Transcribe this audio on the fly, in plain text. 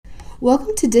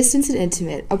Welcome to Distance and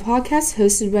Intimate, a podcast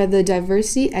hosted by the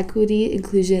Diversity, Equity,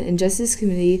 Inclusion, and Justice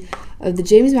Committee of the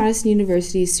James Madison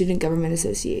University Student Government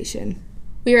Association.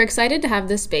 We are excited to have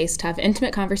this space to have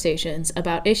intimate conversations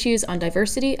about issues on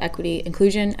diversity, equity,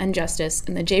 inclusion, and justice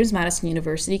in the James Madison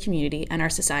University community and our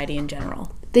society in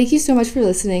general. Thank you so much for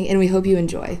listening, and we hope you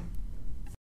enjoy.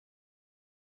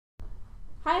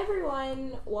 Hi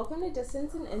everyone, welcome to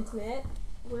Distance and Intimate.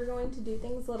 We're going to do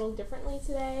things a little differently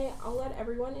today. I'll let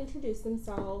everyone introduce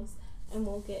themselves and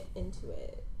we'll get into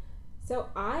it. So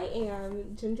I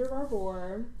am Ginger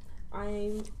Barbour.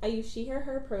 I use she,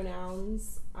 her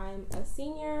pronouns. I'm a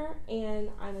senior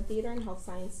and I'm a theater and health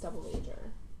science double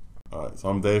major. Alright, so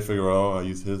I'm Dave Figueroa. I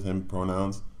use him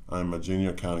pronouns. I'm a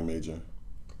junior accounting major.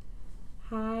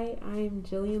 Hi, I'm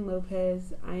Jillian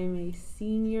Lopez. I'm a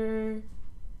senior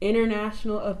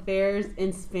international affairs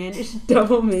and Spanish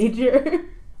double major.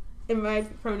 And my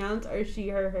pronouns are she,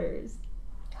 her, hers.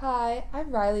 Hi, I'm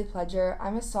Riley Pledger.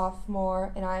 I'm a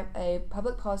sophomore and I'm a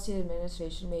public policy and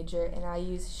administration major and I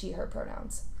use she, her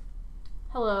pronouns.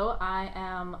 Hello, I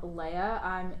am Leia.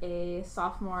 I'm a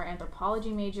sophomore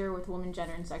anthropology major with women,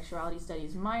 gender, and sexuality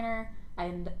studies minor,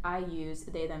 and I use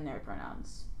they, them, their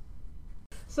pronouns.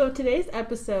 So today's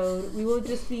episode, we will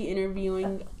just be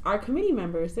interviewing our committee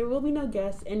members. There will be no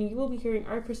guests, and you will be hearing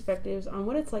our perspectives on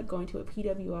what it's like going to a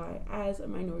PWI as a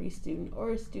minority student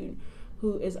or a student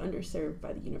who is underserved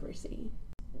by the university.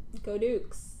 Go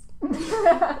Dukes.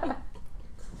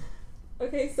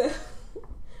 Okay, so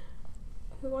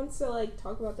who wants to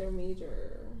talk about their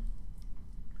major?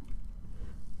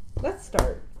 Let's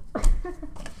start.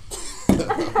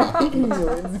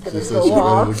 Julian's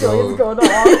going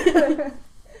off.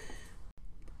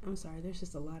 I'm sorry, there's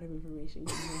just a lot of information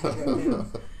going on right now.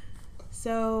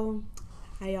 So,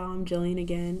 hi y'all, I'm Jillian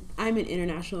again. I'm an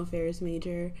international affairs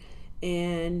major,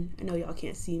 and I know y'all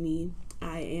can't see me.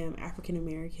 I am African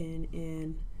American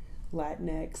and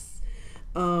Latinx.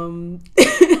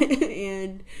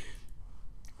 And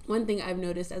one thing I've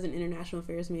noticed as an international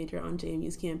affairs major on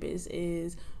JMU's campus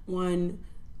is, one,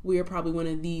 we are probably one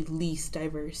of the least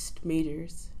diverse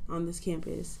majors on this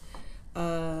campus.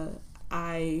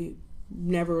 I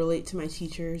never relate to my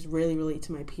teachers, rarely relate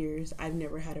to my peers. I've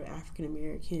never had an African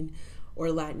American or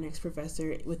Latinx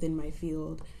professor within my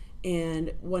field.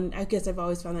 And I guess I've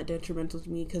always found that detrimental to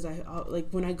me because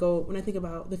when I think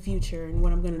about the future and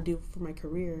what I'm going to do for my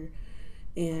career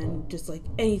and just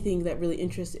anything that really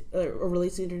interests or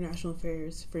relates to international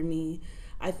affairs for me,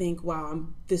 I think, wow,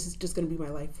 this is just going to be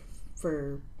my life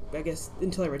for, I guess,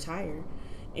 until I retire.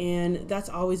 And that's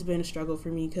always been a struggle for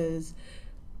me because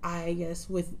I guess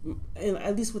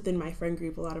at least within my friend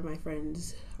group, a lot of my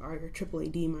friends are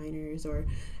AAAD minors or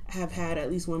have had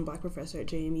at least one Black professor at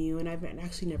JMU, and I've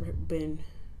actually never been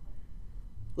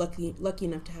lucky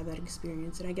enough to have that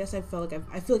experience. And I guess I feel like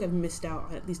I've missed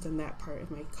out at least on that part of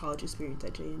my college experience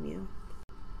at JMU.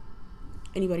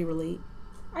 Anybody relate?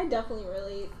 I definitely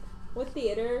relate. With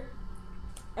theater,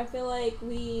 I feel like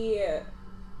we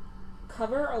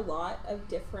cover a lot of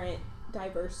different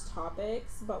diverse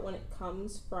topics, but when it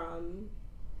comes from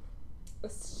a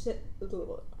cisgender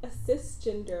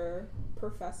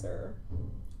professor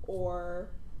or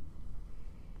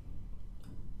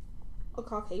a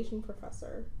Caucasian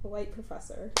professor, a white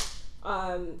professor,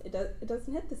 it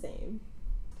doesn't hit the same,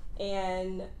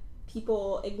 and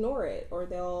people ignore it, or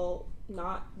they'll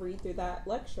not read through that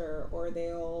lecture, or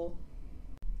they'll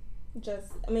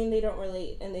they don't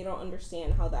relate and they don't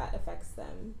understand how that affects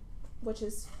them, which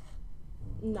is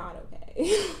not okay.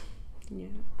 Yeah,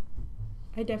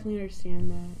 I definitely understand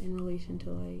that in relation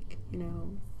to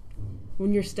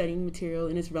when you're studying material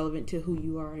and it's relevant to who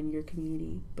you are in your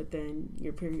community, but then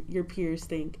your peers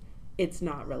think it's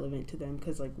not relevant to them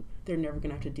because they're never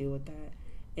gonna have to deal with that,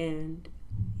 and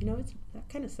that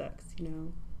kind of sucks.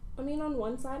 I mean, on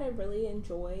one side, I really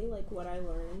enjoy what I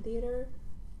learn in theater,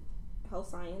 health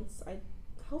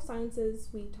sciences.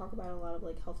 We talk about a lot of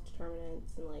health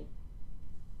determinants and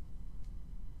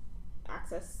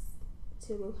access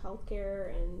to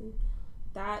healthcare, and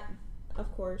that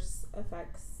of course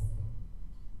affects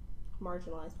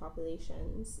marginalized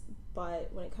populations.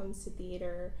 But when it comes to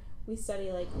theater, we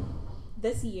study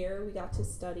this year we got to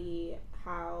study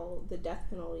how the death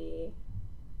penalty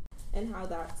and how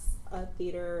that's a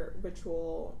theater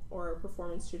ritual or a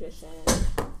performance tradition,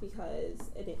 because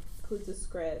it includes a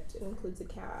script, it includes a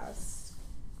cast,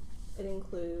 it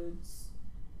includes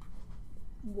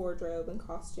wardrobe and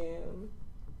costume.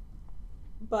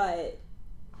 But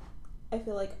I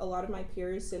feel like a lot of my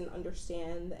peers didn't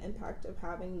understand the impact of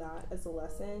having that as a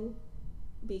lesson,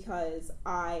 because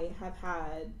I have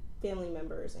had family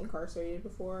members incarcerated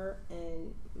before,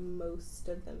 and most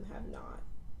of them have not.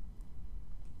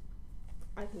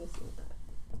 I can assume that.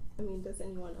 I mean, does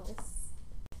anyone else?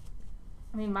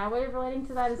 I mean, my way of relating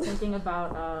to that is thinking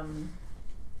about,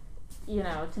 you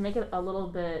know, to make it a little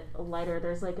bit lighter,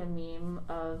 there's like a meme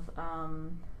of,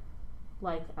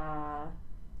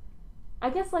 I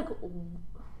guess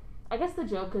the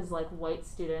joke is like white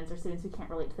students or students who can't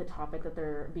relate to the topic that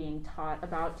they're being taught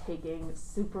about taking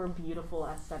super beautiful,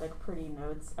 aesthetic, pretty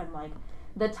notes, and like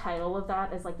the title of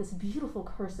that is like this beautiful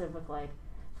cursive with like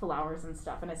flowers and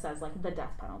stuff, and it says like the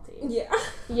death penalty. Yeah.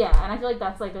 Yeah, and I feel like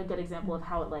that's like a good example of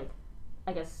how it like,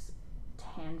 I guess,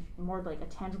 more like a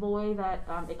tangible way that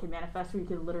it can manifest, where you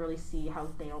can literally see how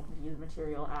they don't view the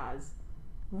material as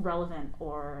relevant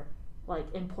or like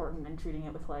important, and treating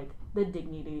it with like the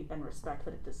dignity and respect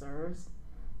that it deserves.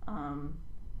 And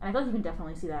I feel like you can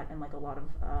definitely see that in like a lot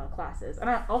of classes. And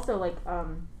I also like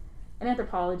in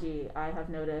anthropology, I have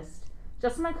noticed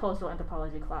just in my cultural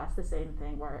anthropology class the same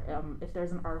thing, where if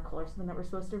there's an article or something that we're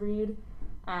supposed to read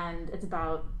and it's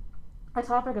about a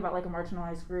topic about like a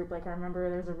marginalized group, like I remember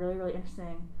there's a really, really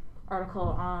interesting article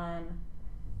on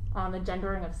the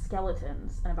gendering of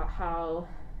skeletons, and about how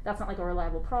that's not like a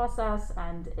reliable process,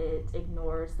 and it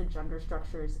ignores the gender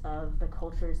structures of the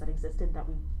cultures that existed that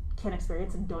we can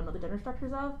experience and don't know the gender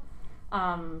structures of.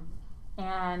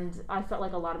 And I felt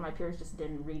like a lot of my peers just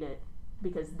didn't read it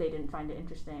because they didn't find it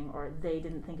interesting, or they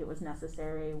didn't think it was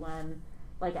necessary, when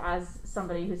like as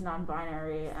somebody who's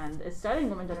non-binary and is studying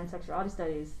women, gender, and sexuality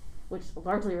studies, which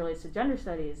largely relates to gender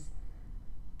studies,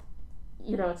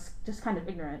 you know, it's just kind of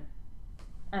ignorant.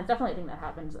 And it's definitely a thing that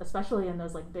happens, especially in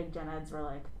those like big gen eds where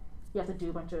like you have to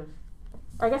do a bunch of,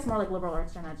 or I guess more like liberal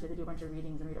arts gen eds, you have to do a bunch of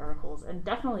readings and read articles. And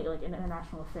definitely like in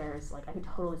international affairs, like I could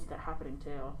totally see that happening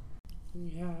too.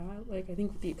 Yeah, like I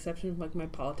think with the exception of like my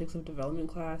politics of development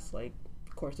class, like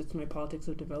of course it's my politics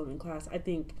of development class, I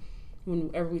think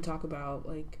whenever we talk about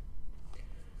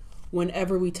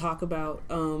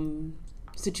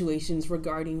situations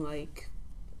regarding like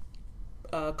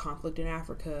conflict in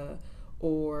Africa,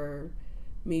 or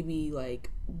maybe like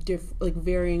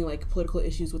varying like political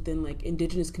issues within like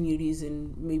indigenous communities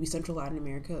in maybe Central Latin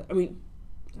America,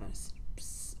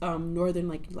 northern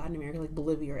like Latin America, like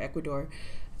Bolivia or Ecuador,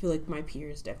 I feel like my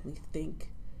peers definitely think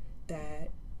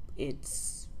that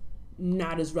it's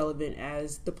not as relevant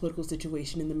as the political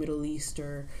situation in the Middle East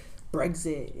or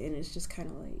Brexit. And it's just kind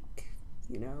of like,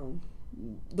 you know,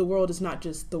 the world is not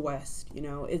just the West, you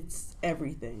know, it's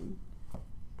everything.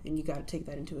 And you got to take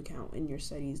that into account in your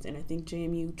studies. And I think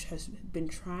JMU has been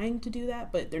trying to do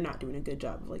that, but they're not doing a good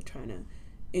job of like trying to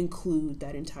include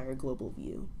that entire global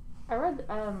view. I read,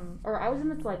 or I was in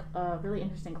this like really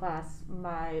interesting class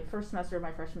my first semester of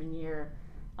my freshman year,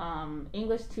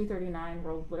 English 239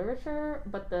 World Literature,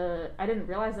 but I didn't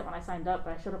realize it when I signed up,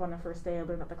 but I showed up on the first day. I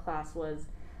learned that the class was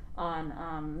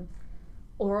on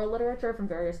oral literature from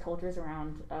various cultures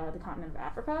around the continent of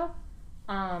Africa.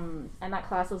 And that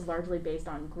class was largely based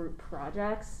on group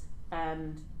projects,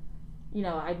 and you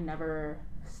know, I'd never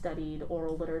studied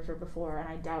oral literature before, and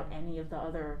I doubt any of the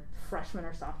other freshmen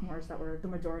or sophomores that were the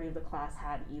majority of the class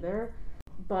had either.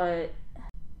 But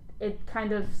it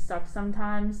kind of sucked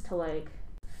sometimes to like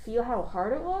feel how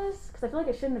hard it was, because I feel like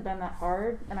it shouldn't have been that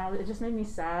hard, and it just made me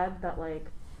sad that like,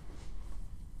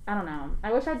 I don't know,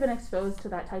 I wish I'd been exposed to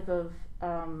that type of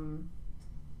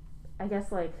I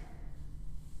guess like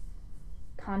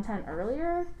content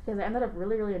earlier, because I ended up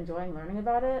really, really enjoying learning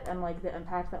about it, and like the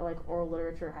impact that like oral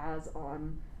literature has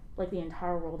on like the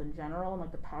entire world in general, and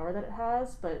like the power that it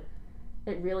has. But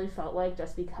it really felt like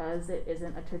just because it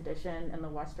isn't a tradition in the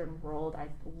Western world, I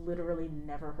literally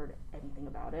never heard anything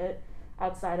about it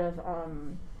outside of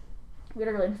we had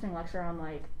a really interesting lecture on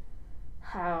like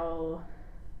how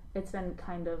it's been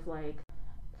kind of like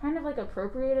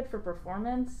appropriated for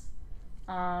performance,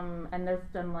 and there's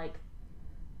been like,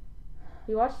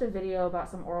 we watched a video about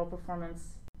some oral performance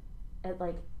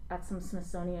at some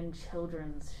Smithsonian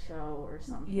children's show or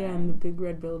something. Yeah, in the big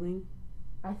red building.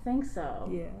 I think so.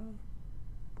 Yeah.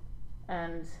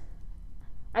 And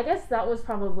I guess that was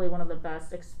probably one of the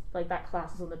best, that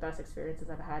class was one of the best experiences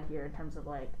I've had here in terms of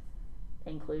like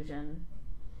inclusion.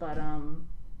 But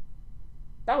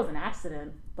that was an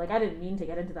accident. Like I didn't mean to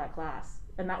get into that class,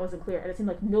 and that wasn't clear. And it seemed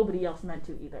like nobody else meant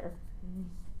to either. Mm-hmm.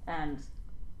 And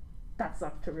that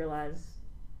sucked to realize.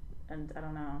 And I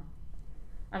don't know.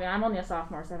 I mean, I'm only a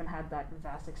sophomore, so I haven't had that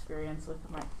vast experience with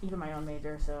even my own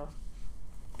major, so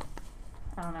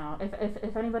I don't know.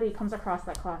 If anybody comes across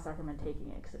that class, I recommend taking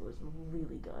it, because it was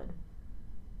really good.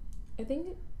 I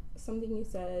think something you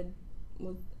said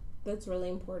that's really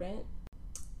important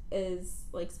is,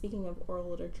 like, speaking of oral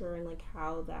literature and, like,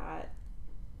 how that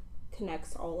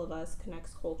connects all of us,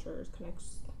 connects cultures,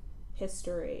 connects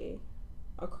history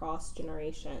across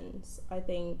generations. I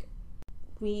think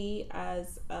we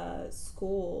as a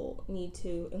school need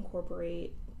to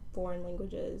incorporate foreign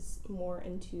languages more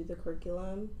into the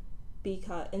curriculum,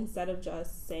 because instead of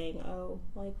just saying, oh,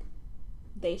 like,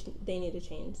 they need to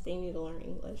change, they need to learn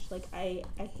English. Like, I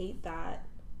hate that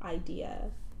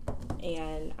idea,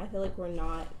 and I feel like we're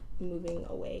not moving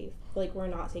away, like, we're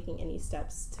not taking any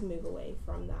steps to move away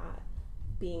from that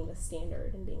being the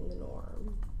standard and being the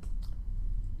norm.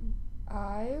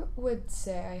 I would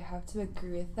say I have to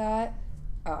agree with that.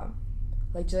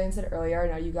 Like Jillian said earlier, I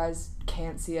know you guys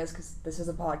can't see us because this is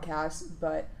a podcast,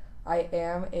 but I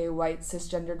am a white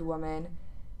cisgendered woman,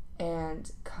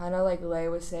 and kind of like Leigh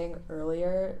was saying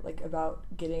earlier, like about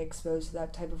getting exposed to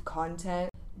that type of content,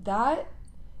 that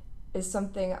is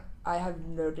something I have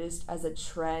noticed as a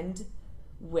trend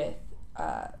with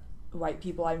white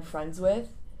people I'm friends with.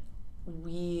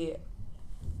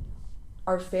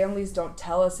 Our families don't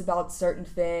tell us about certain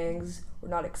things, we're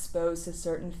not exposed to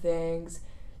certain things,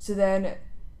 so then,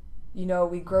 you know,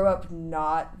 we grow up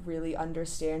not really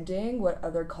understanding what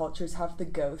other cultures have to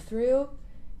go through.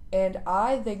 And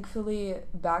I, thankfully,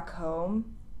 back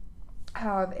home,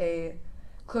 have a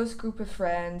close group of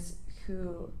friends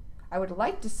who I would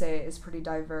like to say is pretty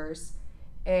diverse,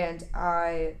 and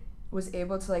I was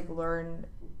able to, like, learn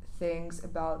things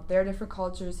about their different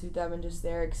cultures through them and just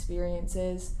their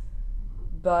experiences.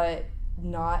 But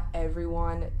not every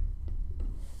white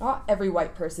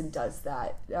person does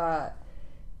that.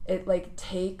 It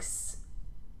takes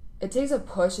a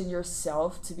push in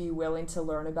yourself to be willing to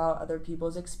learn about other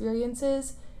people's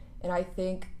experiences. And I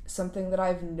think something that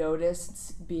I've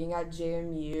noticed being at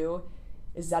JMU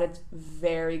is that it's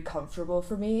very comfortable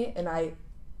for me, and I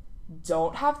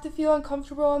don't have to feel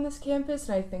uncomfortable on this campus.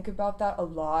 And I think about that a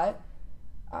lot,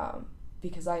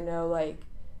 because I know, like,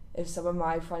 if some of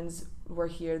my friends were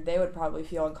here, they would probably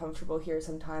feel uncomfortable here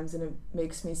sometimes, and it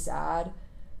makes me sad.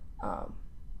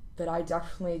 But I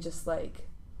definitely just, like,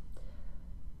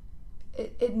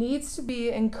 it needs to be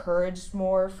encouraged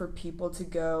more for people to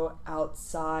go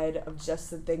outside of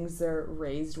just the things they're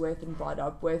raised with and brought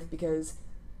up with, because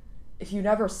if you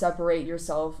never separate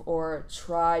yourself or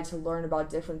try to learn about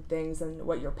different things than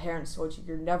what your parents told you,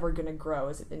 you're never going to grow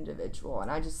as an individual. And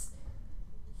I just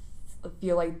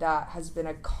feel like that has been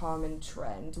a common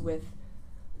trend with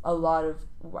a lot of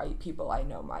white people I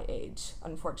know my age,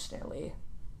 unfortunately.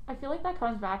 I feel like that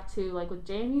comes back to, like, with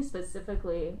JMU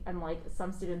specifically, and, like,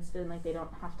 some students feeling like they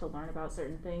don't have to learn about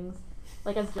certain things.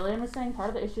 Like, as Jillian was saying, part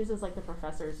of the issues is, like, the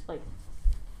professors. Like,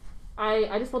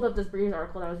 I just pulled up this Breeze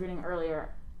article that I was reading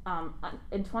earlier.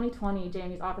 In 2020,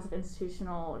 JMU's Office of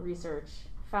Institutional Research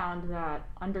found that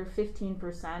under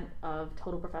 15% of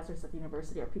total professors at the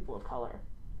university are people of color.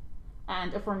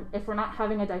 And if we're not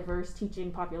having a diverse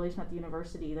teaching population at the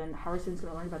university, then how are students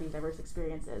going to learn about these diverse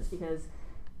experiences? Because,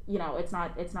 you know, it's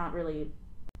not really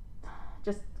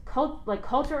just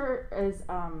culture is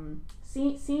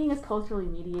seeing is culturally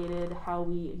mediated. How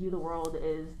we view the world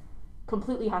is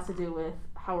completely has to do with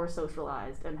how we're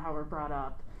socialized and how we're brought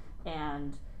up,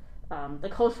 and the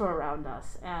culture around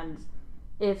us. And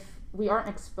if we aren't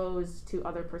exposed to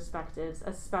other perspectives,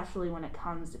 especially when it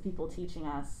comes to people teaching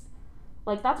us,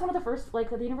 like, that's one of the first,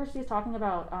 like, the university is talking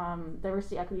about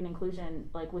diversity, equity, and inclusion,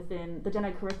 like, within the gen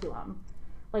ed curriculum.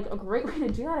 Like, a great way to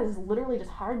do that is literally just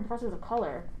hiring professors of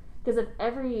color. Because if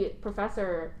every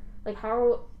professor, like,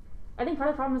 I think part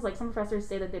of the problem is, like, some professors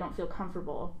say that they don't feel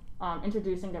comfortable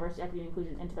introducing diversity, equity, and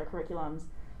inclusion into their curriculums,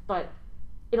 but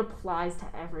it applies to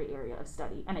every area of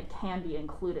study, and it can be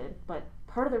included. But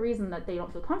part of the reason that they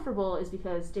don't feel comfortable is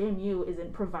because JMU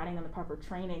isn't providing them the proper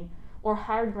training, or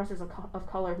hiring professors of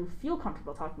color who feel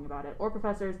comfortable talking about it, or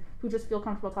professors who just feel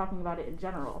comfortable talking about it in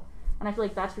general. And I feel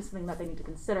like that's just something that they need to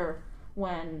consider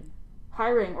when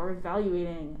hiring or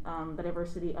evaluating the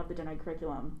diversity of the gen ed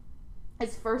curriculum.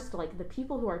 It's first, like, the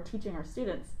people who are teaching our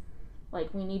students.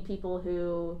 Like, we need people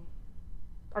who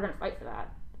are going to fight for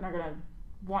that and are going to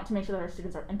want to make sure that our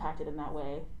students are impacted in that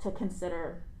way, to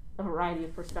consider a variety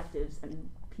of perspectives and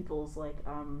people's, like,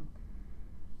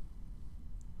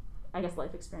 I guess,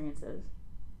 life experiences.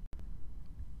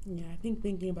 Yeah, I think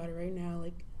thinking about it right now,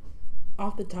 like,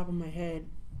 off the top of my head,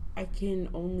 I can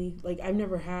only, like, I've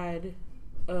never had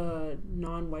a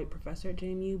non-white professor at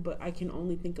JMU, but I can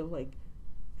only think of, like,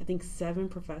 I think 7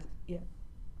 professors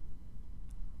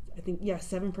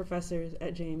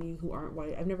at JMU who aren't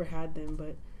white. I've never had them,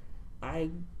 but I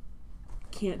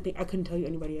couldn't tell you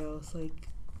anybody else. Like,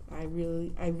 I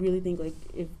really think, like,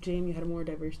 if JMU had a more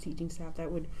diverse teaching staff,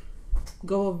 that would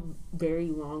go a very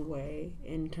long way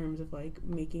in terms of like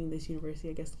making this university,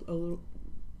 I guess, a little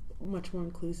much more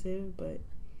inclusive. But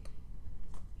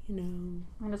you know,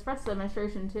 And it spreads to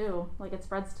administration too. Like it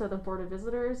spreads to the board of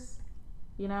visitors.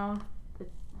 You know,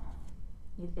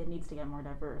 it needs to get more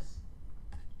diverse.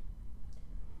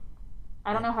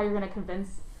 I don't know how you're going to convince,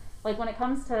 like when it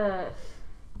comes to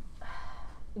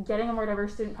getting a more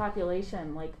diverse student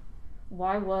population, like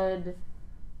why would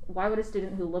a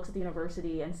student who looks at the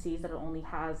university and sees that it only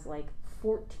has like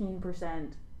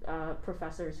 14%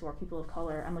 professors who are people of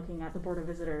color, and looking at the board of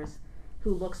visitors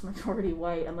who looks majority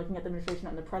white, and looking at the administration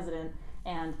and the president,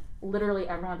 and literally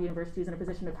everyone at the university is in a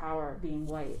position of power being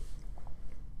white.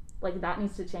 Like that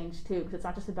needs to change too, because it's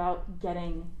not just about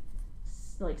getting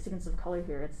like students of color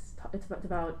here. It's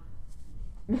about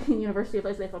making the university a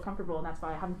place they feel comfortable, and that's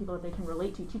by having people that they can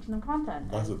relate to, teaching them content.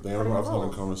 That's the thing. I was having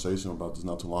a conversation about this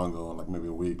not too long ago, like maybe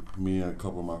a week. Me and a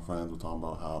couple of my friends were talking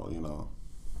about how, you know,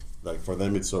 like for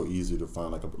them it's so easy to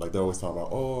find like they always talk about,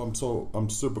 oh, I'm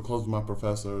super close to my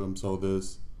professor, I'm so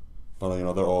this, but you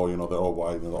know they're all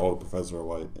white, you know, all the professors are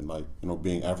white, and like, you know,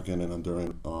 being African and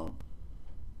Honduran,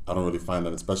 I don't really find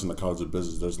that, especially in the College of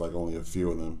Business, there's like only a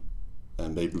few of them,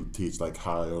 and they teach like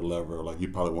high or level, like you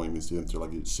probably won't even see them until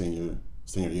like your senior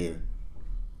year.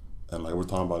 And like we're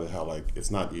talking about it, how like it's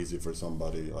not easy for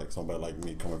somebody like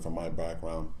me coming from my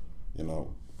background. You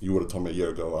know, you would have told me a year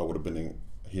ago I would have been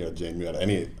here at JMU at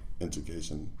any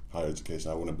education, higher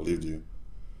education, I wouldn't have believed you.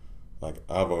 Like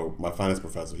I have my finance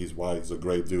professor, he's white, he's a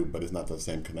great dude, but it's not the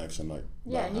same connection. Like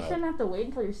yeah, and you shouldn't have to wait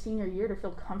until your senior year to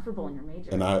feel comfortable in your major.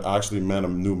 And I actually met a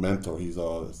new mentor. He's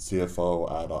a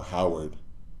CFO at Howard,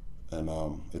 and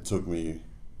it took me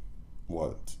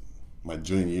my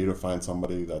junior year to find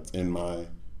somebody that's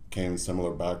came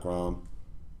similar background,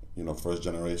 you know, first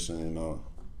generation, you know,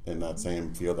 in that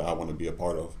same field that I want to be a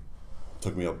part of. It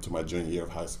took me up to my junior year of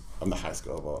high school. I'm the high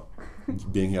school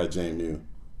of being here at JMU.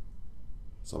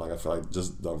 So like I feel like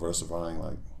just diversifying,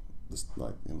 like this,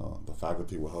 like, you know, the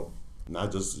faculty will help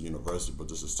not just the university but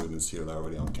just the students here that are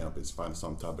already on campus find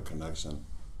some type of connection,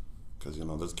 because you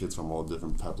know there's kids from all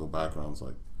different types of backgrounds.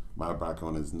 Like my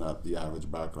background is not the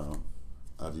average background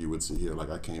as you would see here.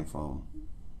 Like I came from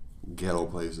ghetto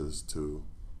places to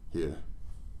here.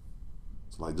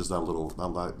 So like just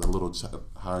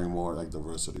hiring more like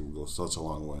diversity will go such a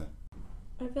long way.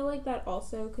 I feel like that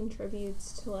also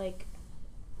contributes to like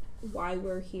why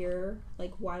we're here,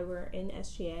 like why we're in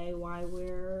SGA, why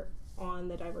we're on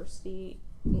the Diversity,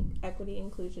 Equity,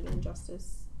 Inclusion, and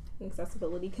Justice and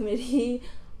Accessibility Committee,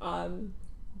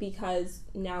 because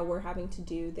now we're having to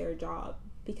do their job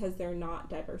because they're not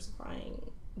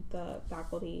diversifying the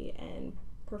faculty and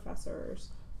professors,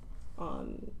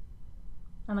 and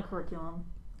the curriculum.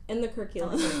 And the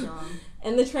curriculum.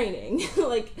 And the training.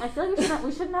 Like I feel like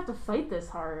we shouldn't have to fight this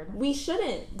hard. We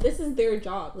shouldn't. This is their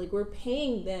job. Like we're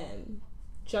paying them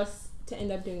just to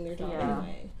end up doing their job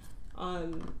anyway.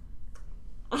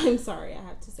 I'm sorry I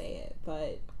have to say it,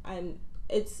 but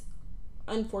it's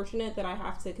unfortunate that I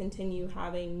have to continue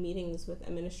having meetings with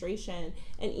administration,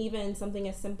 and even something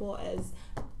as simple as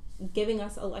giving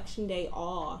us election day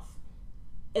off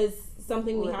is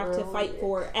something we have to fight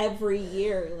for every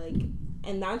year. Like,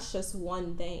 and that's just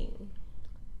one thing.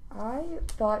 I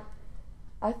thought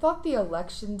the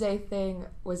election day thing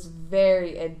was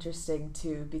very interesting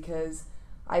too, because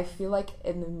I feel like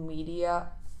in the media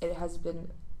it has been,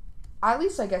 at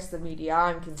least I guess the media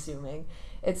I'm consuming,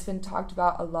 it's been talked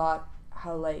about a lot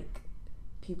how like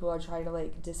people are trying to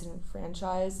like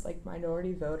disenfranchise like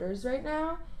minority voters right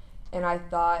now, and I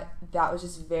thought that was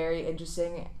just very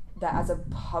interesting that as a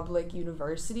public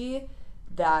university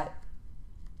that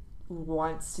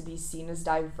wants to be seen as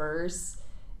diverse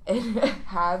and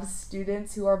have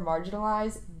students who are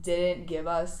marginalized didn't give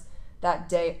us that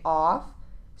day off,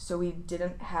 so we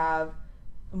didn't have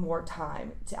more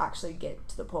time to actually get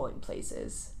to the polling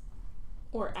places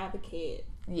or advocate,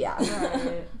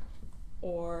 right.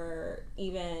 or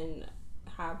even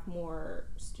have more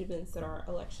students that are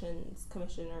elections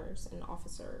commissioners and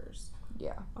officers,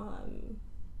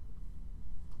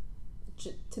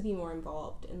 to be more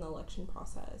involved in the election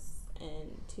process,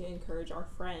 and to encourage our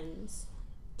friends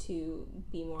to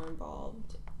be more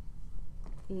involved,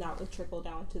 and that would trickle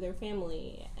down to their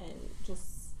family. And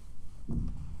just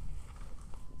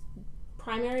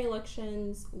primary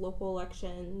elections, local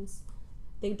elections,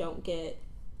 they don't get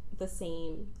the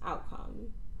same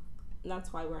outcome, and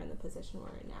that's why we're in the position we're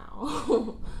in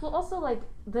now. Well, also like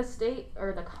the state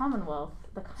or the Commonwealth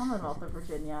of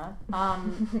Virginia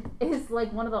is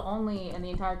like one of the only in the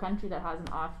entire country that has an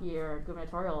off-year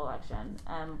gubernatorial election,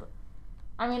 and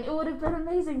I mean, it would have been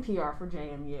amazing PR for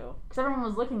JMU because everyone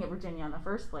was looking at Virginia in the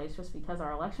first place just because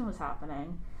our election was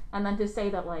happening. And then to say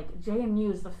that, like,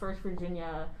 JMU is the first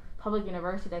Virginia public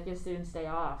university that gives students day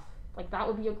off, like, that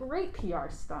would be a great PR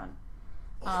stunt.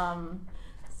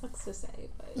 Sucks to say,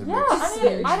 but Yeah, I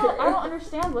mean, I don't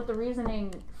understand what the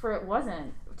reasoning for it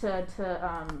wasn't to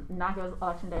not give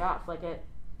election day off. Like, it,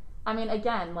 I mean,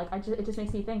 again, like, it just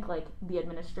makes me think, like, the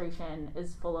administration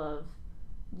is full of,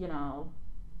 you know,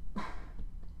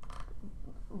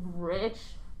 rich,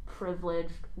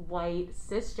 privileged, white,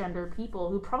 cisgender people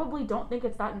who probably don't think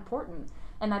it's that important,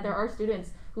 and that there are students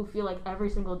who feel like every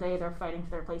single day they're fighting for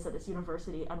their place at this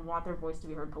university and want their voice to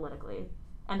be heard politically,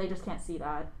 and they just can't see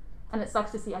that. And it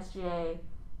sucks to see SGA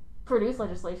produce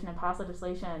legislation and pass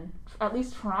legislation, at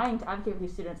least trying to advocate for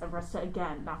these students, and for us to,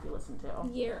 again, not be listened to.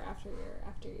 year after year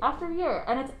after year. After year.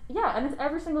 And it's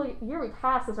every single year we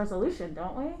pass this resolution,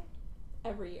 don't we?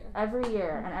 Every year. Every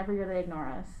year, and every year they ignore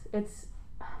us.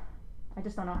 I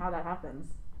just don't know how that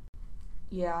happens.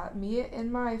 Yeah, me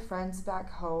and my friends back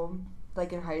home,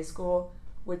 like in high school,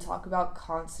 would talk about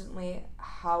constantly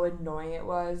how annoying it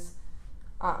was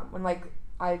when, like,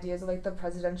 ideas of, like, the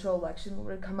presidential election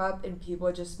would come up and people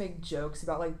would just make jokes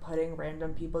about, like, putting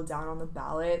random people down on the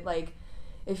ballot. Like,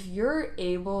 if you're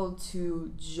able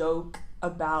to joke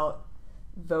about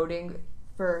voting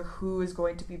for who is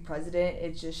going to be president,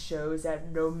 it just shows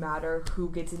that no matter who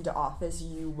gets into office,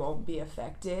 you won't be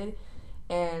affected.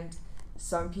 And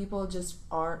some people just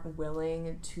aren't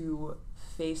willing to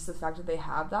face the fact that they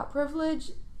have that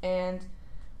privilege, and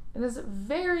it is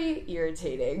very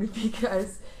irritating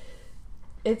because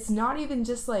it's not even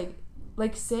just like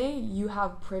saying you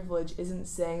have privilege isn't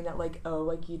saying that, like, oh,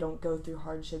 like, you don't go through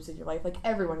hardships in your life. Like,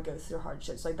 everyone goes through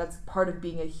hardships, like, that's part of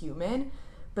being a human,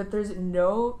 but there's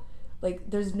no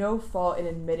fault in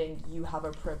admitting you have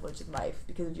a privilege in life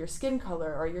because of your skin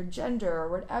color or your gender or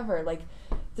whatever. Like,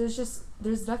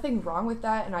 there's nothing wrong with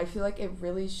that, and I feel like it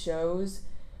really shows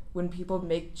when people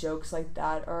make jokes like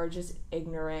that or are just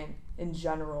ignorant in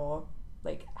general,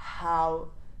 like, how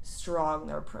strong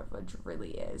their privilege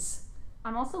really is.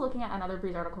 I'm also looking at another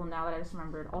Breeze article now that I just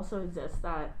remembered also exists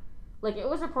that, like, it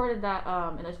was reported that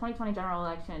in the 2020 general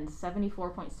election,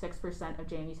 74.6% of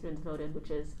JMU students voted, which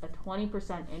is a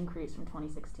 20% increase from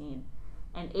 2016,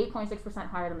 and 8.6%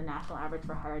 higher than the national average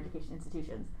for higher education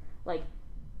institutions. Like,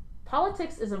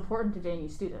 politics is important to JMU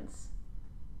students.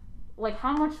 Like,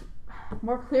 how much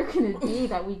more clear can it be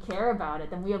that we care about it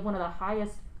than we have one of the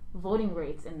highest voting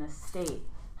rates in this state,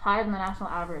 higher than the national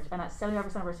average, and that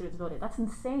 75% of our students voted? That's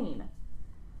insane.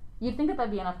 You'd think that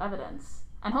that'd be enough evidence.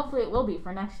 And hopefully it will be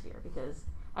for next year, because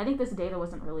I think this data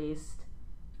wasn't released.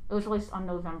 It was released on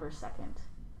November 2nd.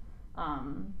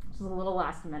 Which is a little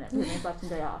last minute for the election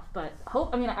day off. But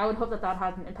I would hope that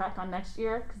has an impact on next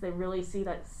year, because they really see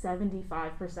that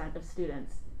 75% of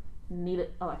students need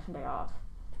election day off.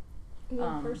 I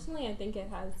mean, personally, I think it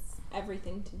has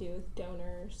everything to do with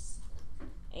donors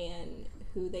and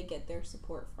who they get their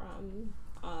support from.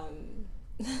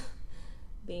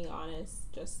 Being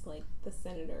honest, just like the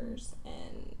senators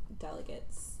and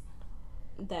delegates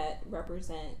that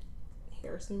represent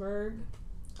Harrisonburg.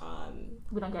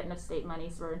 We don't get enough state money,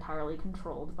 so we're entirely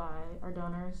controlled by our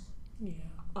donors. Yeah.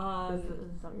 Is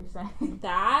that what you're saying?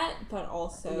 That, but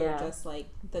also Yeah. just like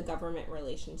the government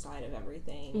relations side of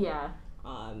everything. Yeah.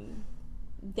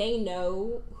 They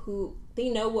know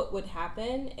what would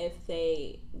happen if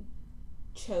they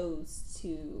chose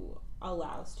to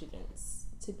allow students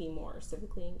to be more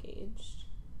civically engaged.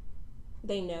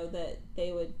 They know that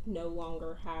they would no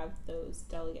longer have those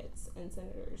delegates and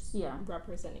senators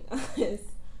representing us,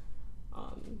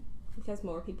 because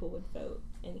more people would vote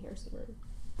in Harrisonburg.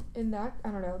 And that, I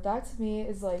don't know, that to me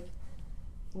is like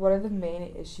one of the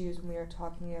main issues when we are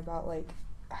talking about, like,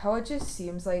 how it just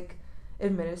seems like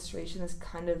administration is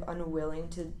kind of unwilling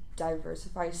to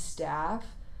diversify staff.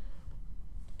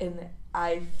 And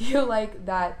I feel like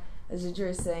that, as Ginger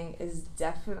is saying, is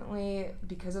definitely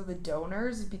because of the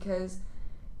donors, because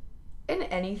in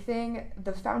anything,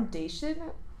 the foundation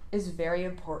is very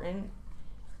important,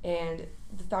 and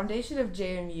the foundation of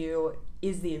JMU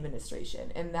is the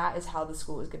administration, and that is how the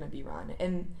school is going to be run.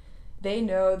 And they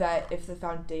know that if the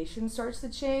foundation starts to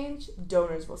change,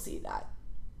 donors will see that,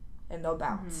 and they'll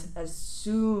bounce as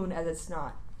soon as it's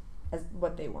not as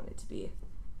what they want it to be.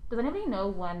 Does anybody know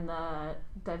when the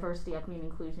diversity, equity, and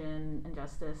inclusion and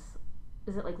justice,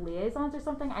 is it like liaisons or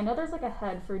something? I know there's like a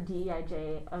head for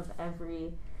DEIJ of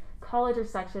every college or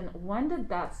section. When did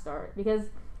that start? Because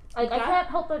like I can't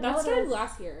help but notice. That started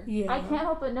last year. Yeah. I can't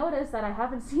help but notice that I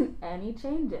haven't seen any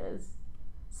changes.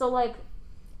 So like,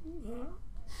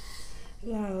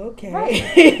 Oh, okay. Right.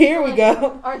 Here we Like,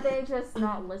 go. Are they just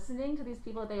not listening to these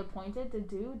people that they appointed to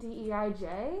do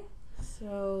DEIJ?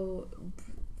 So,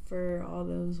 for all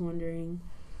those wondering,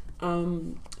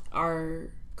 our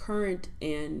current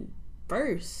and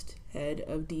first head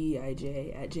of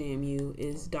DEIJ at JMU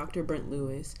is Dr. Brent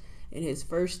Lewis, and his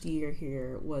first year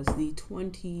here was the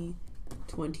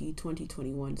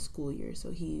 2020-2021 school year. So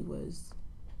he's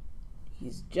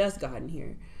just gotten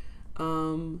here.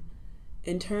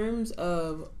 In terms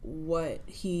of what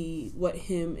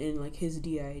him and like his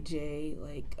DIJ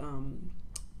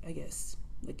I guess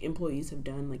like employees have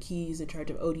done, like he's in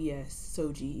charge of ODS,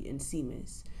 SOGI, and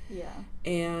CMIS. Yeah.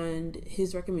 And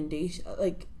his recommendation,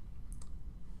 like,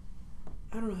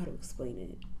 I don't know how to explain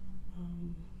it.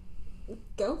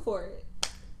 Go for it.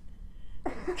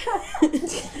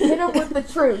 Hit him with the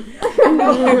truth.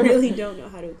 I really don't know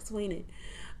how to explain it.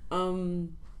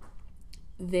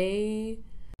 They,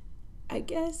 I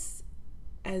guess,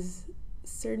 as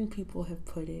certain people have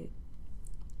put it,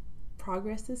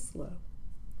 progress is slow.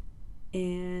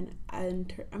 And I'm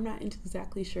not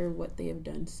exactly sure what they have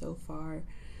done so far.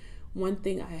 One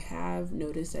thing I have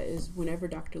noticed that is whenever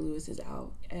Dr. Lewis is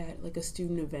out at like a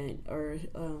student event or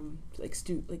a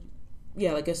student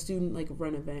like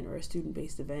run event or a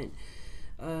student-based event,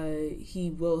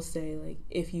 he will say like,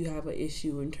 if you have an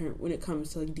issue when it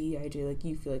comes to like DEIJ, like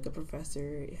you feel like a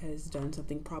professor has done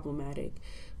something problematic,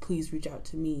 please reach out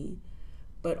to me.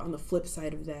 But on the flip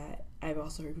side of that, I've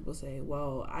also heard people say,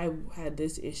 well, I had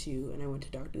this issue and I went to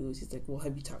Dr. Lewis. He's like, well,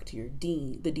 have you talked to your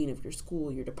dean, the dean of your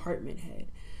school, your department head?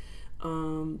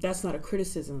 That's not a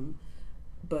criticism,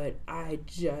 but I'm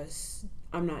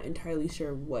not entirely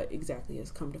sure what exactly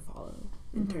has come to follow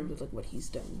in terms of like what he's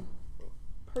done.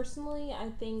 Personally,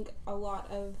 I think a lot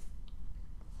of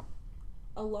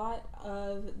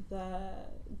the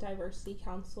diversity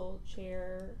council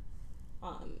chair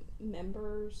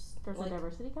members. There's like, a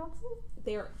diversity council?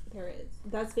 There is.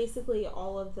 That's basically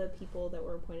all of the people that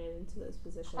were appointed into those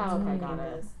positions. Oh, okay, on got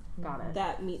campus it.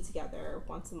 That meet together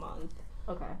once a month.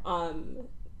 Okay.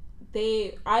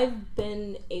 I've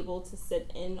been able to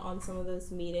sit in on some of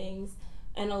those meetings,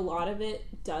 and a lot of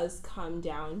it does come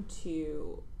down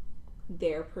to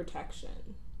their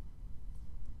protection.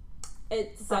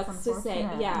 It sucks to say,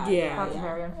 Yeah. That's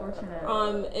very unfortunate.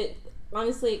 It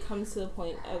comes to the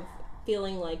point of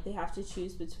feeling like they have to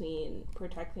choose between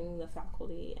protecting the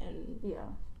faculty and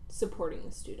supporting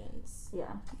the students.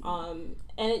 Yeah. And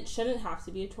it shouldn't have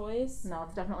to be a choice. No,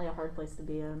 it's definitely a hard place to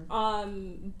be in.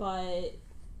 But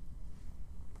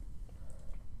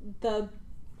the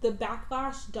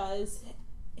backlash does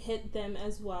hit them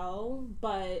as well,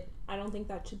 but I don't think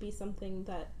that should be something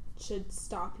that should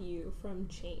stop you from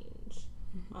change,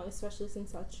 especially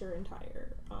since that's your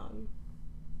entire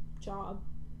job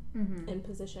and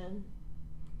position.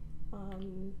 I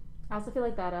also feel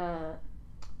like that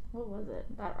what was it?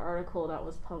 That article that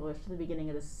was published at the beginning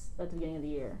of the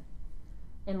year,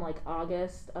 in like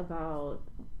August, about,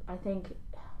 I think,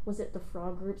 was it the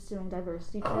frog groups doing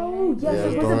diversity training? Oh yes, Yeah, it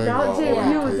was during about JMU. It was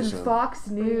in orientation. Fox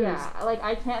News. Yeah, like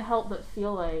I can't help but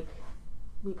feel like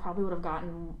we probably would have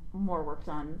gotten more work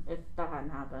done if that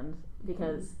hadn't happened,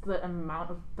 because the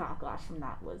amount of backlash from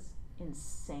that was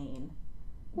insane.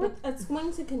 But that's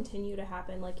going to continue to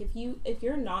happen. Like if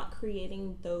you're not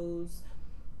creating those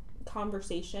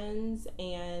conversations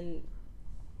and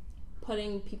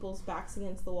putting people's backs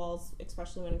against the walls,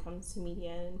 especially when it comes to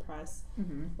media and press,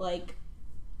 like,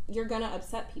 you're gonna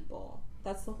upset people.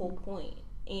 That's the whole point.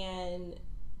 And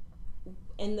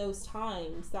in those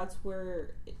times, that's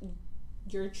where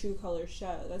your true colors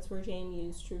show. That's where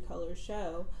JMU's true colors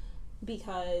show,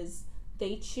 because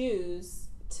they choose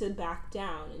to back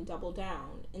down and double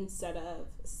down instead of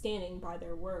standing by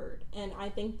their word. And I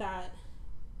think that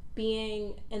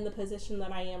being in the position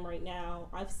that I am right now,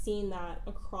 I've seen that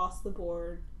across the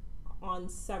board on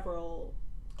several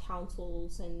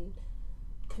councils and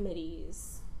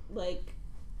committees. Like,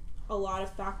 a lot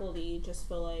of faculty just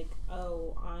feel like,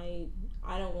 oh,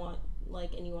 I don't want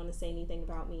like anyone to say anything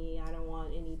about me. I don't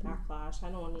want any backlash. I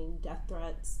don't want any death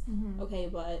threats. Okay,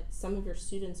 but some of your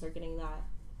students are getting that.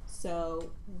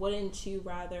 So wouldn't you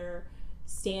rather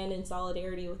stand in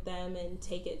solidarity with them and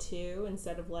take it too,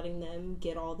 instead of letting them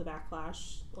get all the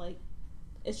backlash? Like,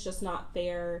 it's just not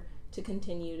fair to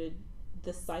continue to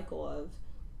this cycle of,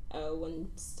 oh, when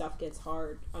stuff gets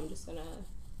hard, I'm just gonna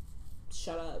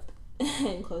shut up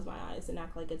and close my eyes and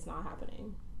act like it's not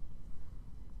happening.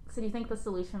 So do you think the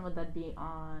solution would then be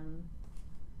on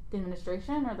the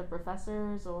administration or the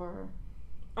professors, or?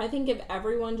 I think if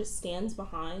everyone just stands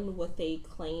behind what they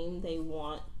claim they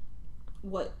want,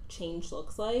 what change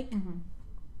looks like,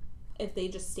 if they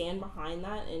just stand behind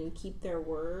that and keep their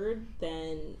word,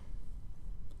 then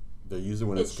they use it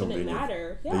when it it's shouldn't convenient.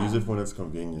 matter. They Yeah. use it when it's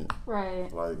convenient.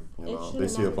 Right. Like, you It know, they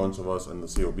shouldn't see a matter. bunch of us in the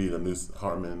COB, the new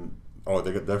Hartman. Oh,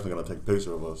 they're definitely gonna take a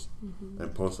picture of us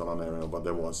and post it on there, but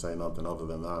they won't say nothing other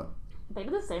than that. They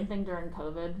did the same thing during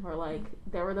COVID, where like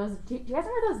there were those. Do you guys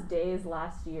remember those days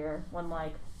last year when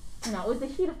like, you know, it was the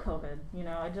heat of COVID. You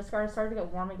know, it just started to get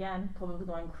warm again. COVID was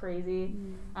going crazy,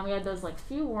 and we had those like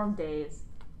few warm days,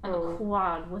 and the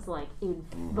quad was like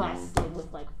infested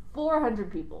with like 400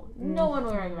 people, no one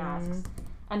wearing masks,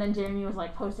 and then Jamie was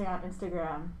like posting on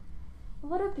Instagram,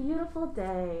 "What a beautiful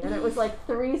day," and it was like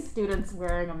 3 students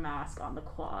wearing a mask on the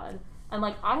quad. And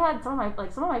like I had some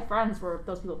of my friends were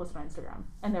those people posted on Instagram,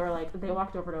 and they were like, they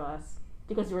walked over to us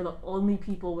because we were the only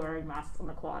people wearing masks on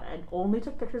the quad, and only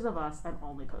took pictures of us and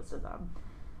only posted them.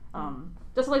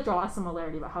 Just to like draw a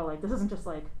similarity about how like this isn't just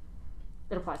like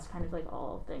it applies to kind of like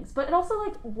all things, but it also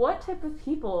like what type of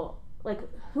people, like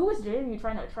who is Jamie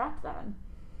trying to attract then?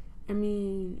 I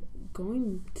mean,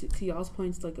 going to y'all's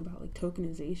points like about like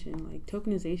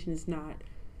tokenization is not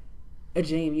a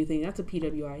JMU thing. That's a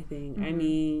PWI thing. I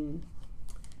mean,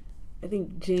 I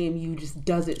think JMU just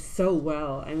does it so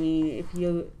well. I mean,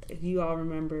 if you all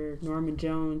remember Norman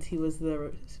Jones, he was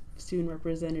the student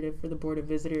representative for the Board of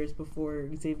Visitors before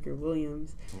Xavier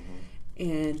Williams.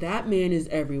 And that man is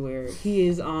everywhere. He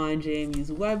is on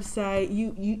JMU's website.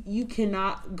 You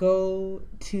cannot go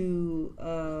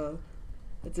to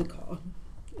what's it called?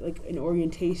 Like an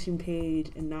orientation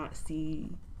page and not see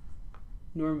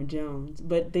Norman Jones.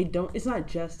 But they don't, it's not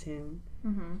just him.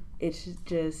 It's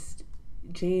just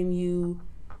JMU,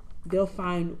 they'll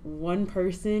find one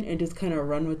person and just kind of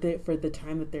run with it for the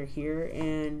time that they're here.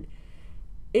 And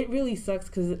it really sucks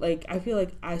because like I feel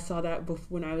like I saw that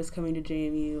when I was coming to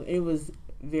JMU. It was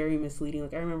very misleading.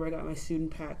 Like I remember I got my student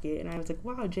packet and I was like,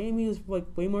 wow, JMU is like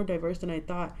way more diverse than I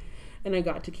thought. And I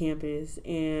got to campus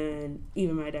and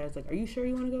even my dad was like, are you sure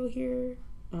you want to go here?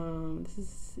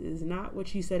 This is not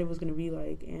what you said it was going to be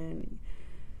like. And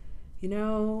you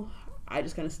know, I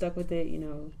just kind of stuck with it. You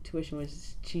know, tuition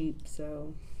was cheap,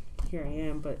 so here I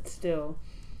am. But still,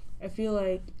 I feel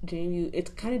like JMU,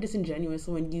 it's kind of disingenuous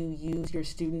when you use your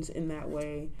students in that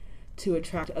way to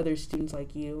attract other students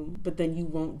like you, but then you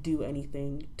won't do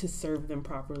anything to serve them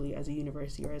properly as a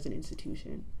university or as an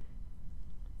institution.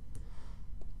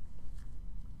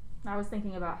 I was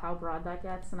thinking about how broad that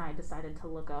gets, and I decided to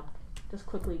look up, just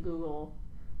quickly Google,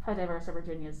 how diverse are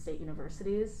Virginia's state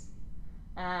universities.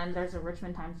 And there's a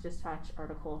Richmond Times-Dispatch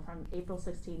article from April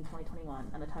 16,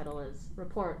 2021, and the title is,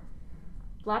 Report,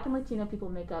 Black and Latino people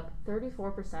make up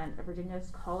 34% of Virginia's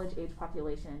college-age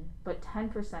population, but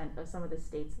 10% of some of the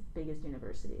state's biggest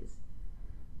universities.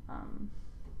 So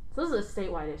this is a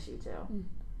statewide issue, too.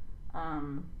 Let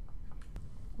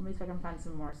me see if I can find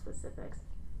some more specifics.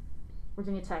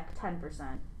 Virginia Tech,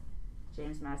 10%.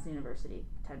 James Madison University,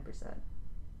 10%.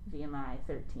 VMI,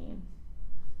 13%.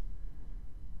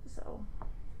 So,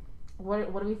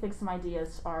 what do we think some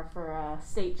ideas are for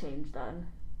state change then?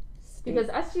 Because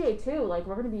SGA too, like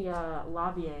we're going to be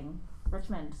lobbying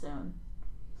Richmond soon.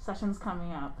 Session's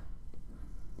coming up.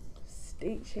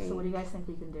 State change. So what do you guys think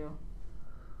we can do?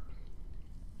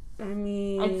 I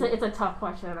mean, it's a tough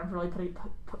question. I'm really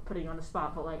putting you on the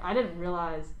spot, but like I didn't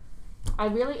realize.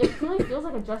 It really feels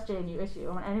like a just JMU issue.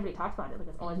 And when anybody talks about it, like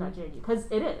it's always about JMU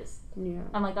because it is. Yeah.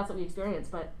 And like that's what we experience,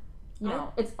 but you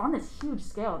know, it's on this huge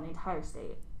scale in the entire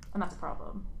state, and that's a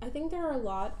problem. I think there are a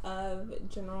lot of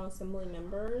General Assembly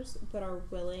members that are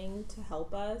willing to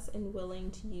help us and willing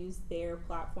to use their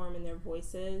platform and their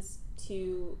voices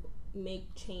to make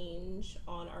change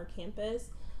on our campus.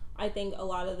 I think a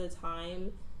lot of the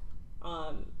time,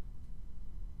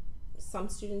 some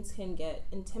students can get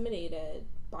intimidated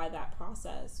by that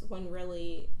process when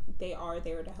really they are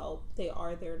there to help, they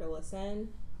are there to listen.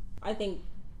 I think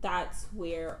that's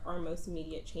where our most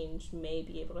immediate change may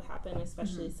be able to happen,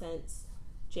 especially since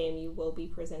JMU will be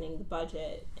presenting the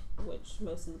budget, which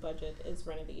most of the budget is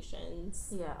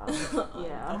renovations. Yeah. That's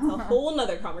a whole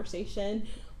nother conversation.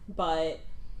 But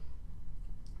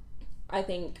I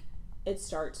think it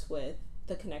starts with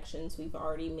the connections we've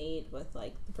already made with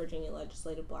like the Virginia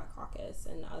Legislative Black Caucus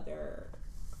and other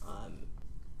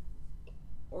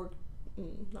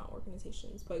not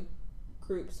organizations, but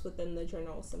groups within the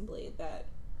General Assembly that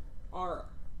are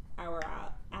our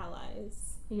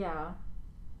allies. Yeah.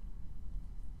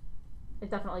 It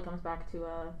definitely comes back to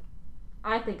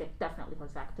I think it definitely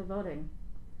comes back to voting.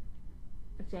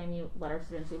 If JMU let our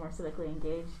students be more civically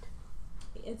engaged.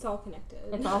 It's all connected.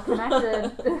 It's all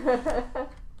connected.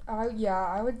 Yeah,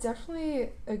 I would definitely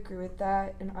agree with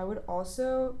that, and I would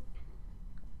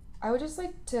just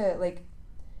like to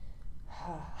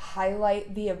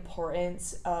highlight the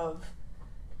importance of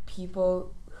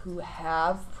people who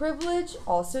have privilege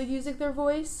also using their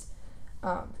voice.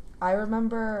 I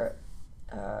remember,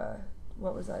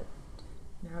 what was that,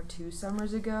 now 2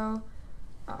 summers ago,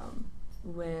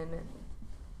 when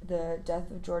the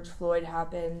death of George Floyd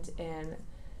happened, and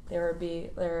there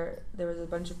was a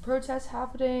bunch of protests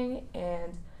happening,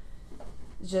 and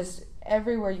just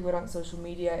everywhere you went on social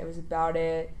media, it was about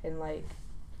it, and like,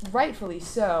 rightfully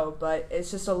so, but it's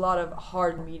just a lot of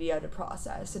hard media to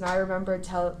process. And I remember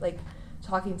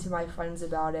talking to my friends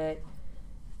about it,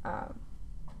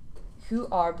 who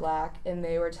are Black, and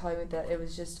they were telling me that it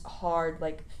was just hard,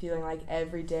 like feeling like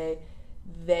every day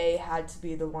they had to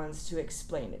be the ones to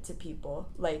explain it to people.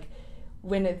 Like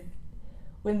when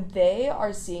they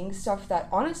are seeing stuff that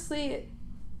honestly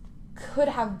could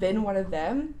have been one of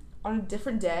them on a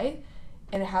different day,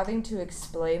 and having to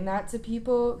explain that to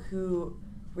people who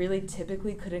really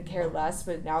typically couldn't care less,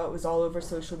 but now it was all over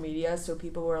social media, so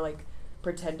people were like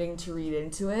pretending to read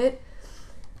into it.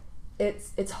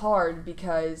 It's hard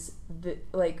because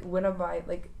when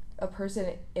a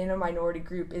person in a minority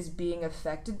group is being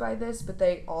affected by this, but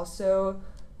they also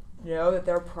know that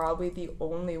they're probably the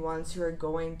only ones who are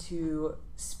going to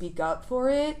speak up for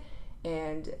it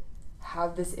and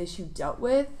have this issue dealt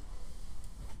with,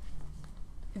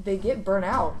 they get burnt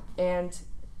out. And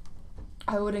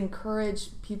I would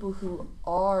encourage people who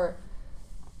are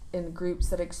in groups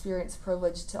that experience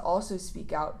privilege to also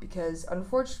speak out, because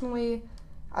unfortunately,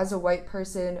 as a white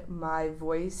person, my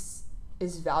voice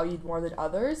is valued more than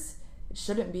others. It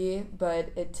shouldn't be, but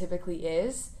it typically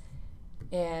is.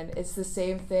 And it's the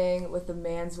same thing with a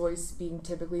man's voice being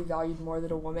typically valued more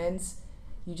than a woman's.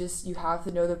 You have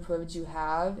to know the privilege you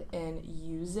have and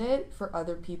use it for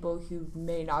other people who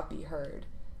may not be heard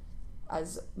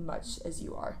as much as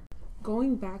you are.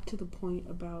 Going back to the point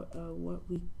about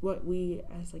what we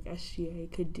as like SGA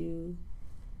could do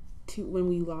to when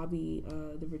we lobby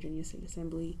the Virginia State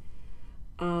Assembly,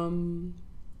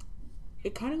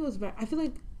 it kind of goes back. I feel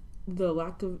like the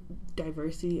lack of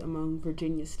diversity among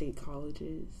Virginia state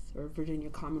colleges or Virginia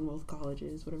Commonwealth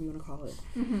colleges, whatever you want to call it,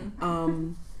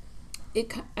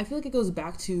 I feel like it goes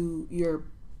back to your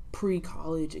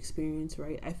pre-college experience,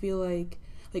 right? I feel like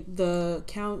the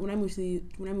when I moved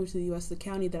to the U.S., the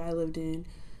county that I lived in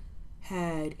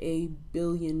had a $1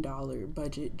 billion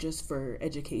budget just for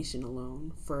education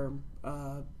alone, for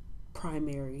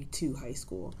primary to high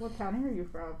school. What county are you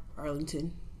from?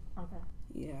 Arlington. Okay.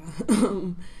 Yeah.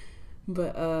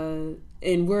 But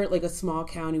and we're like a small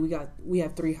county. We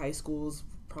have 3 high schools.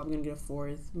 Probably gonna get a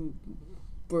 4th.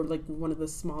 We're like one of the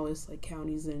smallest like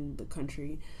counties in the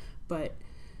country, but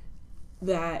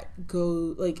I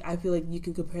feel like you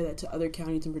can compare that to other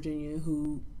counties in Virginia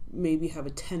who maybe have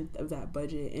a 10th of that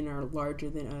budget and are larger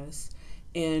than us.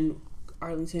 And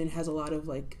Arlington has a lot of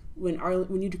like when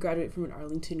you graduate from an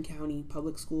Arlington County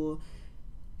public school,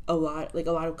 a lot of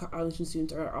Arlington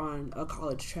students are on a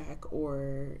college track,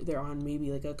 or they're on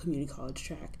maybe like a community college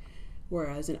track,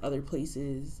 whereas in other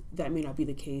places that may not be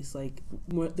the case. Like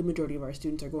the majority of our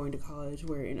students are going to college,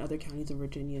 where in other counties of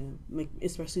Virginia, like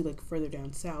especially like further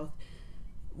down south,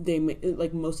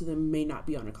 most of them may not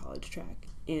be on a college track.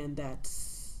 And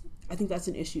I think that's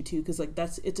an issue too, because like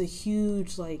it's a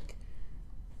huge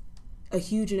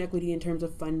inequity in terms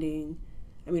of funding.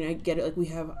 I mean, I get it, like we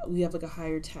have like a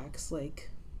higher tax like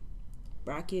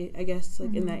bracket, I guess,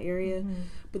 like in that area,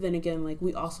 but then again, like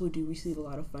we also do receive a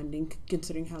lot of funding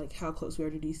considering how close we are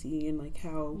to DC, and like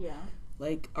how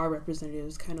like our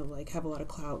representatives kind of like have a lot of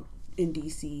clout in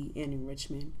DC and in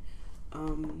Richmond.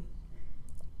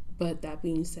 But that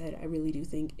being said, I really do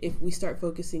think if we start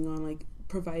focusing on like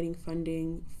providing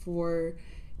funding for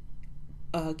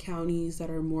counties that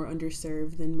are more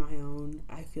underserved than my own,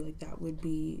 I feel like that would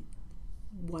be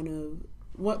one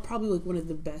of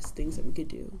the best things that we could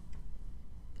do,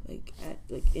 in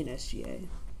SGA.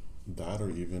 That, or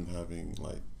even having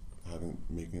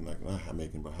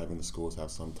the schools have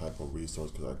some type of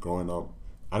resource. Because growing up,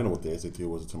 I didn't know what the SAT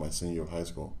was until my senior year of high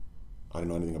school. I didn't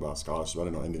know anything about scholarships. I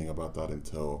didn't know anything about that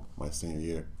until my senior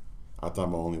year. I thought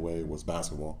my only way was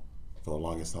basketball for the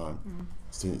longest time.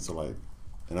 So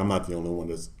and I'm not the only one.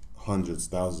 There's hundreds,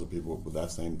 thousands of people with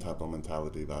that same type of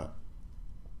mentality that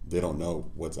they don't know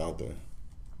what's out there.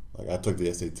 Like I took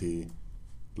the SAT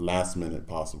last minute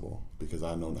possible because I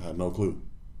had no clue.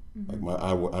 I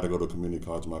had to go to community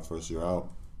college my first year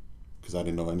out because I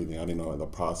didn't know anything. I didn't know the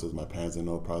process. My parents didn't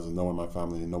know the process. No one in my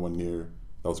family, no one near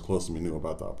that was close to me knew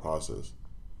about that process.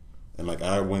 And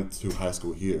I went to high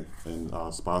school here in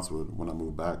Spotswood when I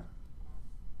moved back.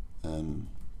 And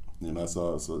I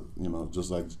saw,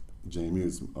 just like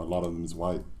JMU, a lot of them is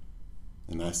white.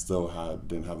 and I still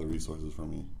didn't have the resources for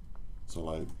me. So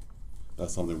like,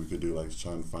 that's something we could do, like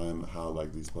try and find how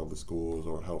like these public schools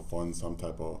or help fund some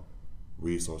type of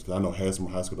resource. Because I know Harrison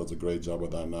High School does a great job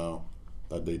with that now,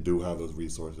 that they do have those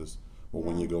resources. But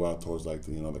when you go out towards like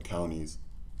the counties,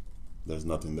 there's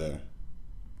nothing there.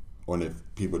 Or if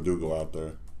people do go out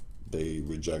there, they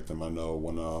reject them. I know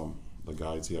when the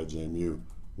guys here at JMU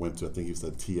went to, I think he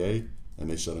said TA, and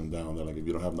they shut him down. They're like, if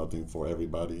you don't have nothing for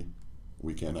everybody,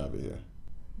 we can't have it here.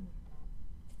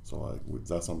 So like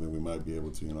that's something we might be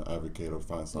able to advocate or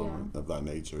find something of that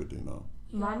nature.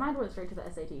 My mind went straight to the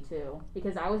SAT too,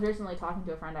 because I was recently talking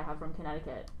to a friend I have from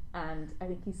Connecticut, and I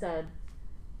think he said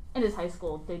in his high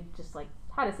school they just like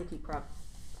had SAT prep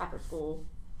after school.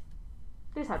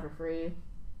 They just had it for free,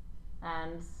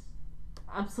 and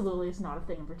absolutely it's not a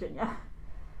thing in Virginia.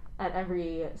 At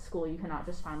every school you cannot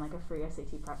just find like a free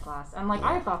SAT prep class, and like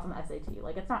I have thoughts on the SAT,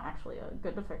 like it's not actually a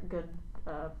good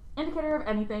indicator of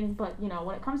anything, but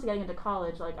when it comes to getting into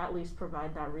college, like at least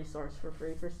provide that resource for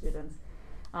free for students.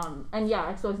 And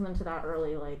yeah, exposing them to that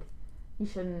early, like you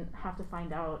shouldn't have to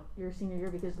find out your senior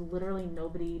year because literally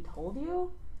nobody told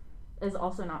you, is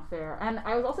also not fair. And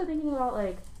I was also thinking about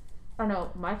like, I don't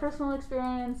know, my personal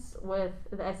experience with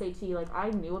the SAT, like I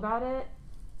knew about it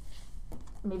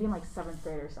maybe in like 7th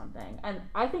grade or something. And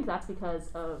I think that's because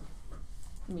of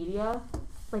media.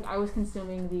 Like I was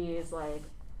consuming these like,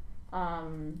 I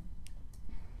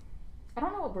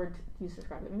don't know what word to use to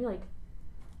describe it. Maybe like,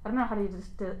 I don't know how to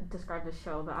describe this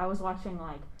show, but I was watching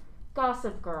like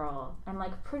Gossip Girl and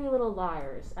like Pretty Little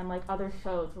Liars and like other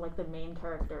shows where like the main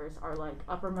characters are like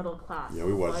upper middle class. Yeah,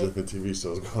 we watch different TV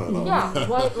shows going on. Yeah,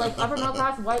 white, like upper middle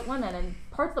class white women, and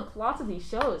parts of the plots of these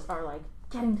shows are like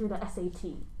getting through the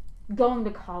SAT, going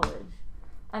to college,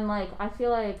 and like I feel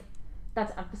like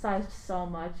that's emphasized so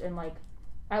much in like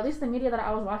at least the media that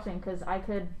I was watching, because I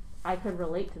could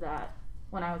relate to that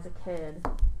when I was a kid.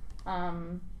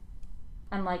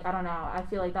 And like, I don't know, I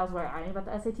feel like that was where I knew about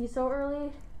the SAT so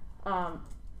early. I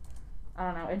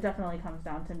don't know, it definitely comes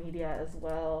down to media as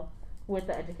well with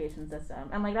the education system.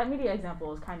 And like that media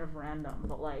example is kind of random,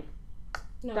 but like,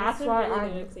 No, that's that's why a really I...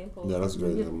 good example. Yeah, that's a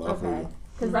great example. Okay.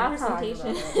 Because that's how I knew about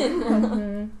it.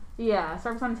 Representation. Yeah, so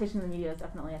representation in the media is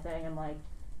definitely a thing, and like,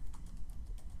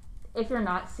 if you're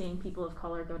not seeing people of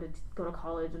color go to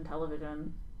college and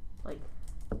television, like...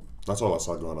 That's all I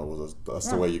saw growing up that's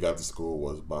the way you got to school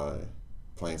was by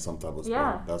playing some type of sport.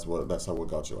 Yeah. That's how it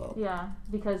got you out. Yeah,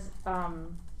 because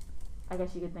I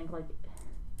guess you could think like,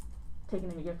 taking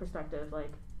the media perspective,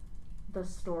 like the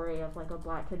story of like a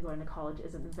black kid going to college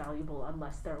isn't valuable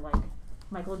unless they're like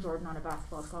Michael Jordan on a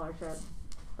basketball scholarship.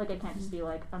 Like it can't just be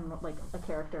like a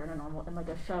character in like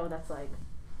a show that's like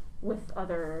with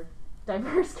other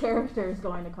diverse characters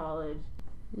going to college,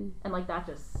 and like that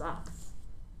just sucks.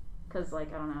 Cause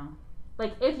like I don't know.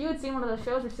 Like, if you had seen one of those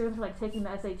shows where students were, like, taking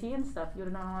the SAT and stuff, you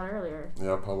would have known a lot earlier.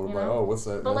 Yeah, probably like, oh, what's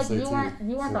that? But, like, SAT?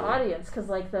 you weren't the audience, because,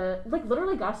 like,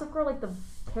 literally Gossip Girl, like, the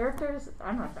characters...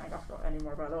 I'm not a fan of Gossip Girl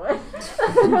anymore, by the way.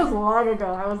 That was long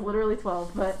ago. I was literally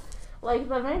 12. But, like,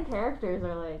 the main characters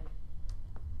are, like...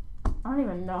 I don't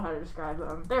even know how to describe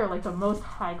them. They're, like, the most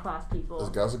high-class people. Is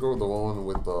Gossip Girl the one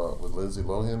with Lindsay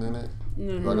Lohan in it?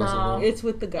 No. It's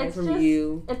with the guy from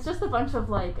You. It's just a bunch of,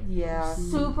 like,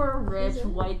 super rich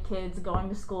white kids going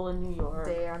to school in New York.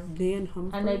 Dan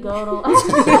Humphrey. And they go to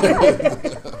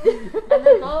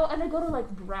and they go to like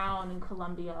Brown and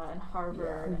Columbia and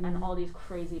Harvard and all these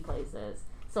crazy places.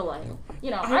 So like,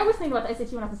 I was thinking about the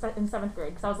SAT when I was in 7th grade,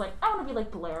 because I was like, I want to be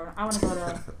like Blair. I want to go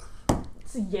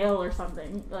to Yale or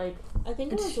something. Like, I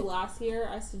think it was last year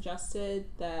I suggested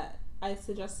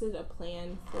a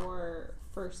plan for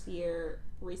first year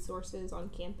resources on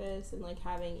campus, and like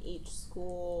having each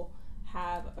school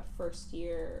have a first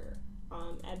year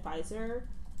advisor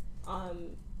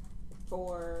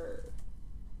for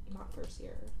not first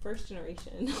year, first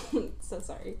generation so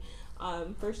sorry,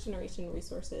 first generation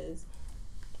resources,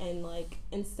 and like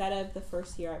instead of the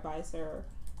first year advisor,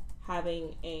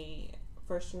 having a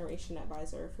first generation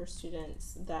advisor for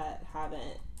students that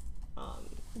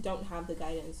don't have the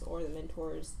guidance or the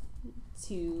mentors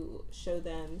to show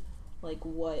them like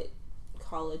what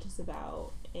college is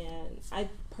about. And I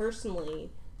personally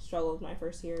struggled with my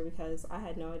first year because I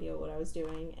had no idea what I was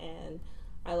doing, and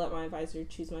I let my advisor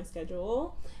choose my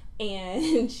schedule,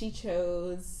 and she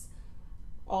chose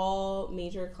all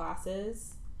major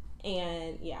classes,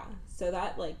 and yeah, so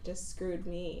that like just screwed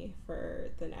me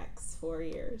for the next 4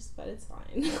 years, but it's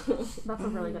fine. That's a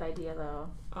really good idea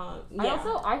though.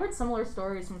 Yeah. I heard similar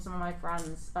stories from some of my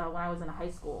friends when I was in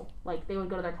high school. Like they would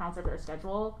go to their counselor for their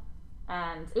schedule,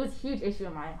 and it was a huge issue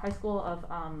in my high school of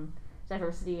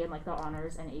diversity and like the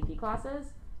honors and AP classes.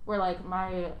 where like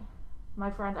my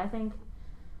friend, I think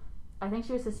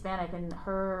she was Hispanic, and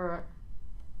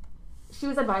she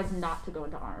was advised not to go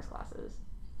into honors classes.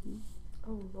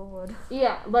 Oh Lord.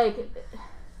 Yeah, like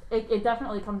it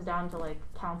definitely comes down to like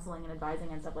counseling and advising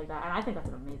and stuff like that, and I think that's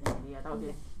an amazing idea. That would be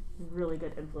a really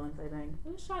good influence, I think.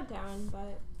 It was shot down,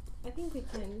 but I think we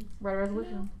can Write a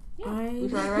resolution. We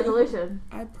should write a I resolution.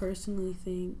 I personally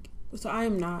think so. I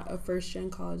am not a first gen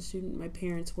college student. My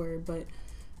parents were, but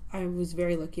I was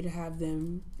very lucky to have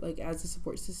them like as a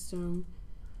support system,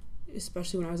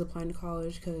 especially when I was applying to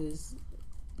college, because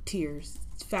tears.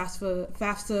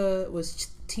 FAFSA was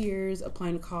tears.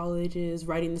 Applying to colleges,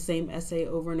 writing the same essay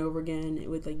over and over again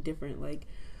with like different like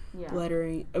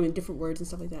lettering. I mean, different words and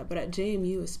stuff like that. But at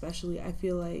JMU especially, I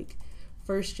feel like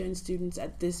first gen students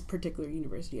at this particular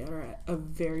university are at a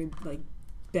very like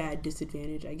bad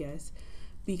disadvantage, I guess,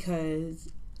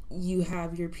 because you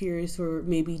have your peers who are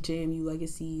maybe JMU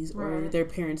legacies or their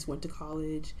parents went to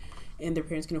college and their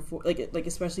parents can afford like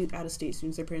especially out of state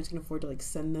students, their parents can afford to like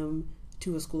send them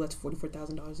to a school that's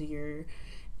 $44,000 a year,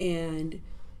 and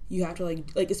you have to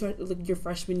like especially like your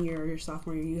freshman year or your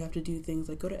sophomore year, you have to do things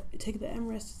like take the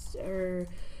MRES or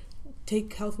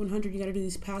take Health 100. You got to do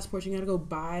these passports. You got to go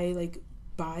buy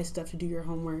stuff to do your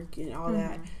homework and all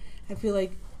that. I feel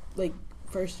like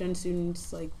first gen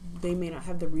students, like they may not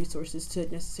have the resources to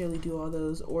necessarily do all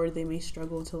those, or they may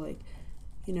struggle to like,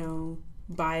 you know,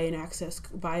 buy a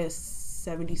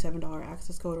 $77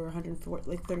 access code or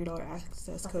 $30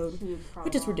 access code,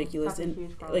 which is ridiculous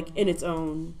and like in its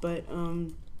own. But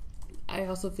I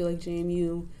also feel like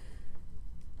JMU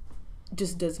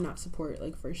just does not support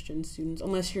like first gen students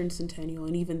unless you're in Centennial,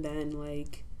 and even then,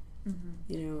 like,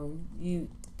 you know, you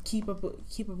keep up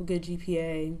a good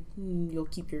GPA, you'll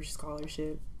keep your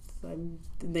scholarship. Then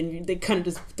they kind of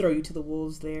just throw you to the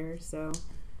wolves there. So,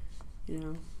 you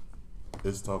know,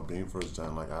 it's tough being first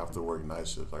gen. Like I have to work night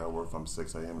shifts. Like I work from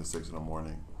 6 a.m. to 6 in the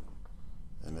morning,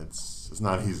 and it's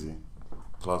not easy.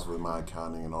 Plus, with my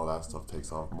accounting and all that stuff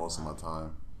takes off most of my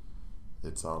time.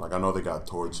 It's like I know they got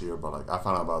Torch here, but like I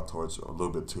found out about Torch a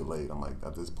little bit too late. I'm like,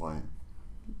 at this point,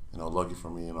 you know, lucky for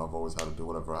me, you know, I've always had to do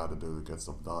whatever I had to do to get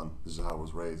stuff done. This is how I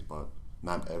was raised, but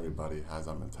not everybody has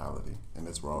that mentality, and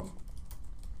it's rough.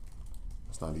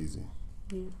 It's not easy.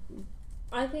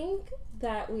 I think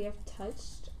that we have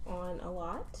touched on a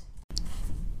lot.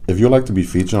 If you'd like to be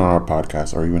featured on our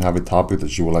podcast or even have a topic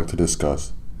that you would like to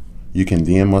discuss, you can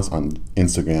DM us on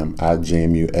Instagram at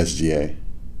JMUSGA.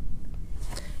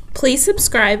 Please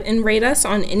subscribe and rate us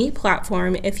on any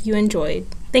platform if you enjoyed.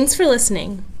 Thanks for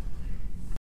listening.